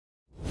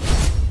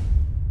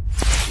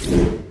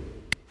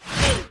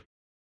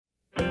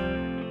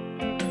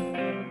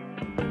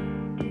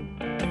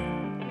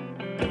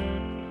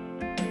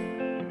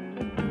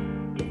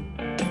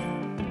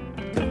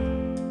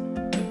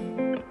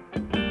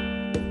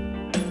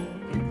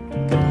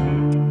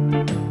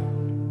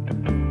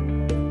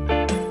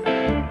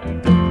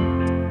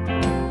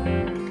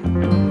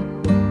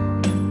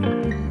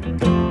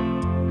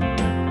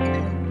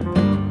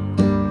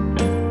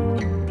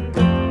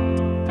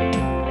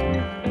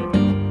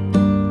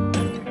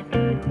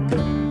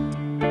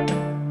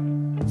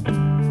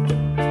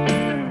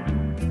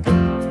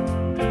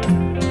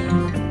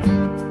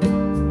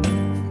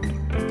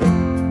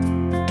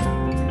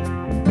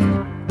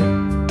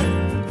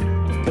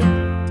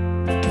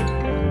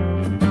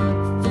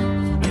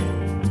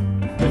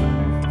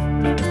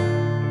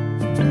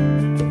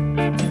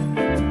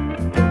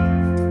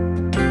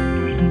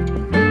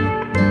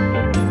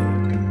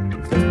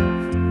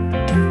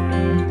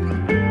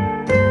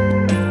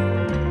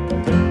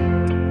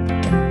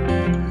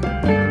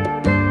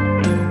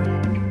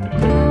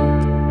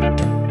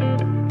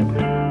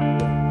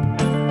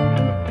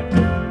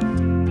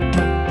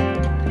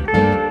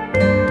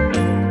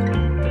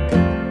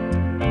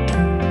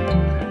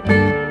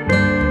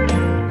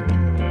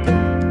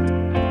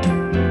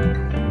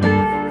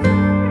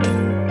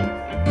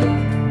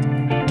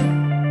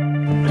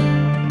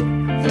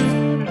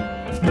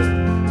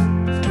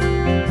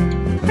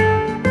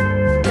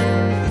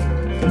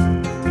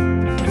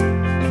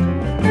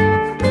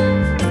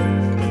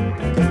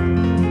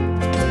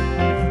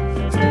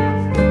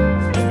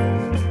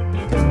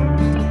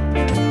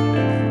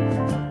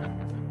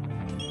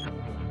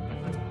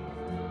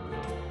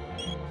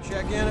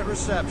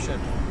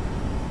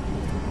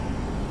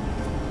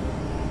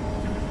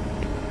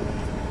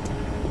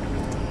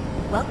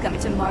Welcome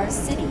to Mars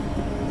City,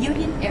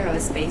 Union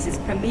Aerospace's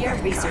premier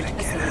research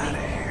facility.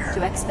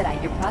 To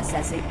expedite your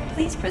processing,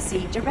 please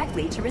proceed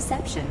directly to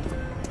reception.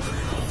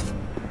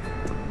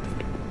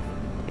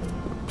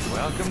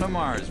 Welcome to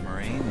Mars,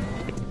 Marine.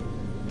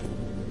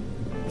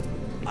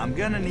 I'm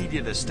gonna need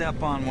you to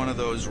step on one of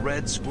those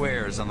red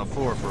squares on the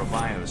floor for a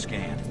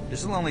bioscan.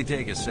 This'll only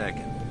take a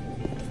second.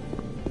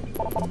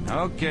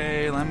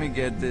 Okay, let me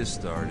get this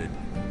started.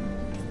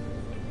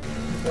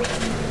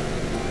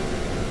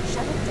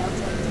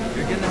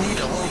 You're gonna need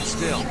to hold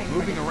still.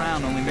 Moving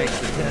around only makes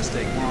the test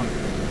take longer.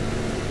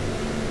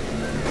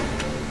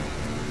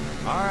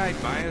 Alright,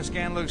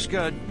 bioscan looks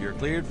good. You're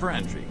cleared for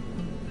entry.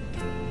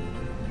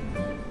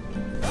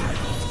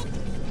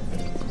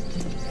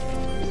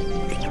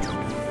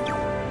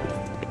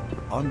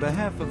 On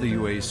behalf of the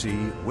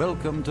UAC,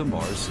 welcome to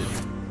Mars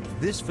City.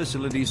 This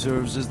facility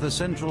serves as the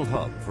central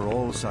hub for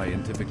all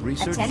scientific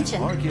research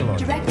and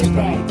archaeological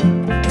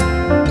studies.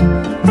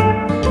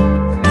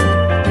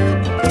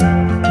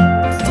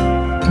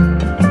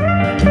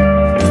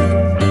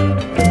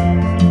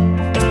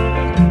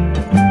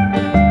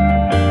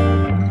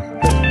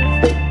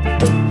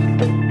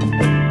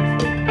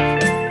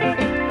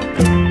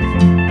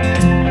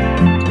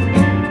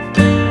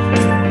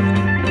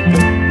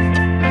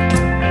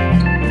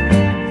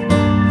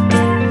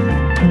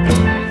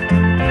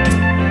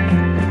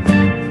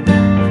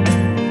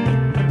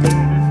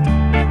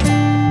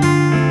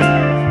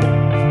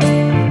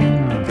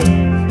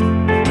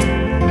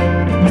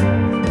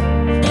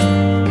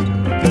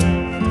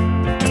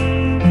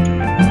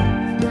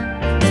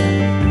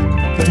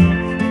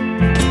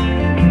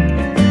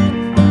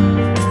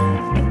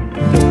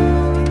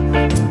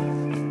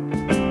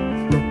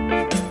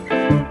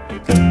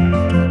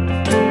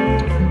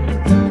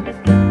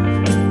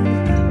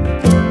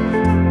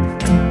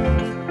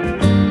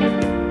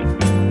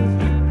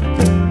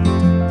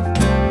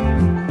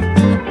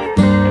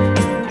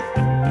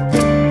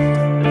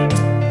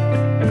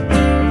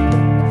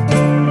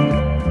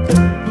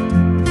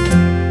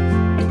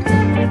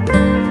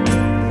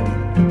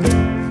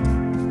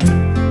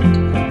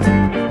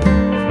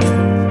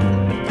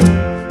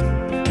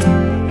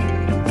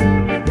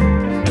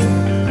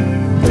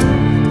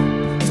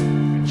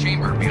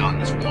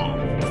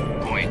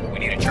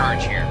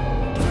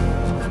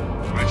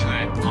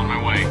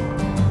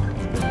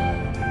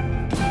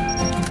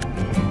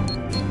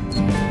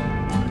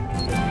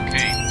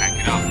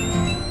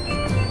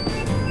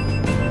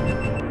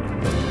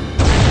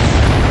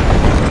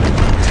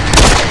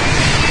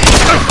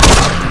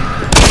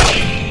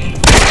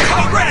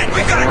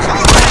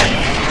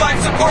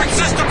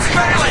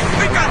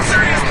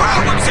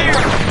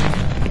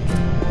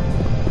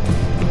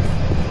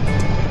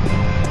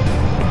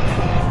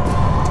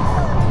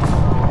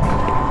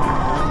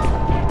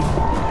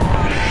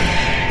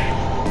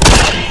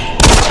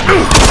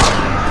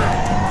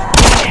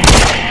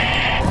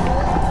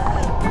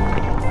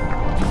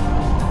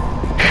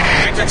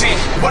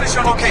 What is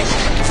your location?